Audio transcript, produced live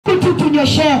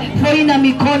tunyoshe Phoina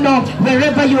mikono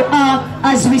wherever you are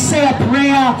as we say a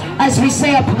prayer,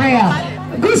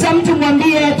 Guza mtu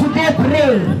mwambie today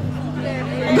pray.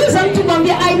 Guza mtu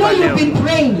mwambie I know you've been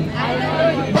praying,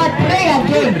 but pray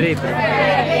again.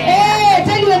 Hey,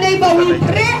 tell your neighbor we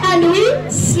pray and we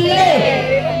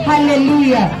slay.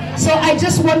 Hallelujah. So I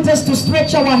just want us to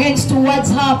stretch our hands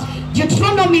towards her.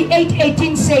 Deuteronomy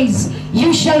 8:18 says,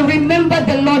 you shall remember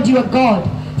the Lord your God,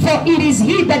 for it is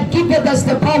he that giveth us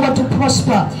the power to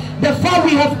prosper. The far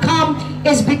we have come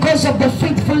is because of the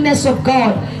faithfulness of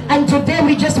God. And today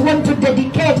we just want to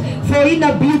dedicate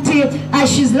Phoina Beauty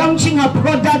as she's launching her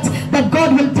product, that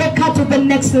God will take her to the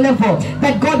next level,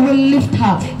 that God will lift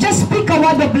her. Just speak a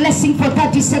word of blessing for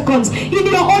 30 seconds. In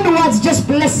your own words, just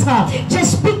bless her.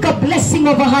 Just speak a blessing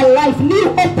over her life. New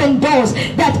open doors,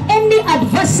 that any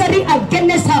adversary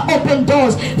against her open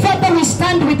doors. Father, we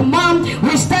stand with mom,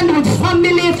 we stand with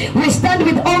family, we stand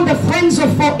with all the friends of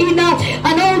Phoina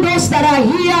and all those that are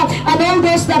here and all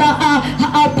those that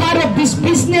are part of this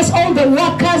business, all the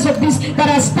workers of this that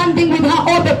are standing with her,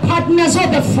 all the partners, all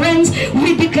the friends.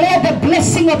 We declare the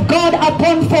blessing of God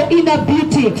upon Phoina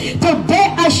Beauty.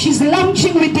 Today as she's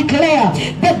launching, we declare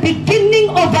the beginning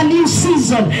of a new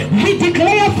season. We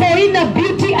declare Phoina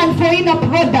Beauty and Phoina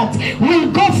products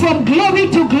will go from glory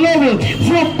to glory,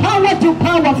 from power to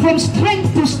power, from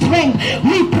strength to strength.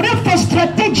 We pray for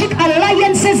strategic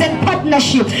alliances and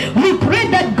partnership. We pray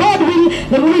that God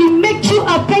will make you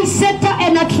a pace setter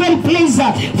and a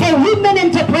trailblazer for women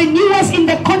entrepreneurs in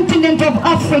the continent of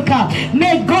Africa.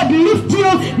 May God lift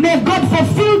you, may God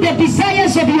fulfill the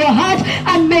desires of your heart,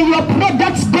 and may your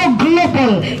products go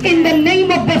global. In the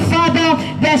name of the Father,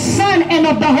 the Son, and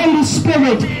of the Holy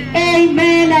Spirit.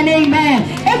 Amen and amen.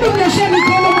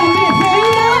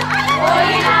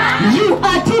 You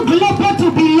are too global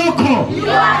to be local. You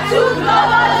are too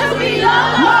global to be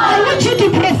local. Now I want you to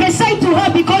prophesy to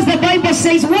her, because the Bible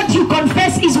says what you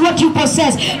confess is what you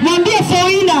possess. Mwambie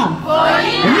Phoina,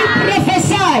 we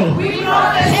prophesy.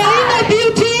 Phoina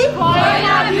Beauty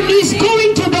is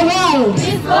going to the world.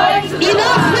 In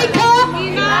Africa,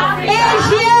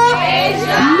 Asia,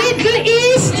 Middle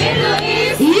East,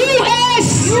 US,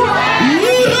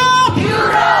 Europe,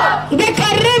 the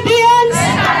Caribbeans,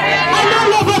 and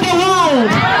all over the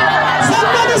world.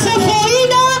 Somebody say,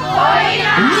 Phoina,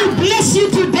 we bless you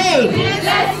today.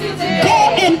 Go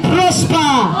and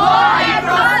prosper.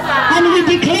 And we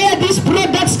declare these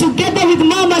products together with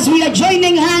mom as we are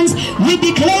joining hands. We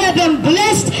declare them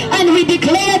blessed and we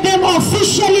declare them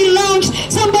officially launched.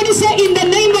 Somebody say, in the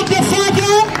name of the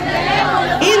Father,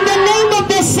 in the name of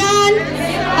the Son,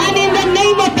 and in the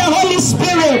name of the Holy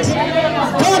Spirit.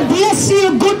 God bless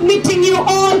you. Good meeting you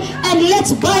all. And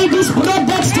let's buy these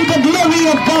products to the glory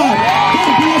of God.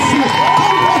 God bless you.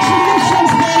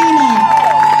 Congratulations, Phoina.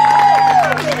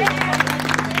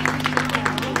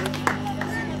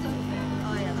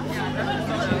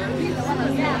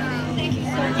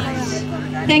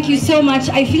 Thank you so much.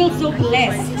 I feel so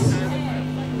blessed.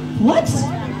 What?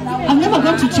 I've never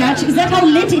gone to church. Is that how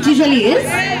late it usually is?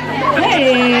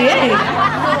 Hey.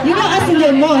 You know, us in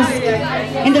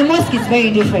the mosque it's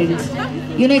very different.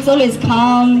 You know, it's always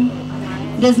calm.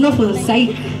 There's no full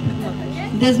psych.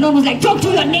 There's no who's like, talk to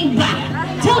your neighbor.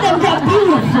 Tell them they're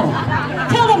beautiful.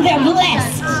 Tell them they're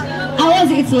blessed.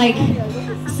 Ours, it's like,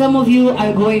 some of you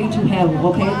are going to hell,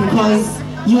 okay? Because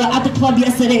you were at the club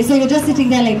yesterday, so you're just sitting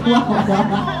there like,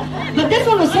 wow. But this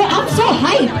one was so, I'm so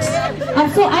hyped. I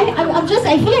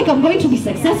feel like I'm going to be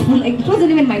successful. Like, it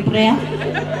wasn't even my prayer.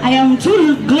 I am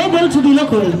too global to be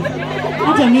local.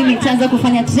 Hata mimi nitaanza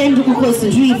kufanya trend huko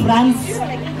sijui France.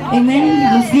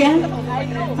 Amen, Lucia.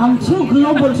 I'm too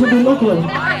global to be local.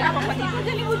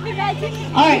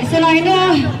 Alright, so now I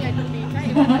know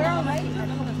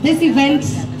this event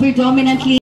predominantly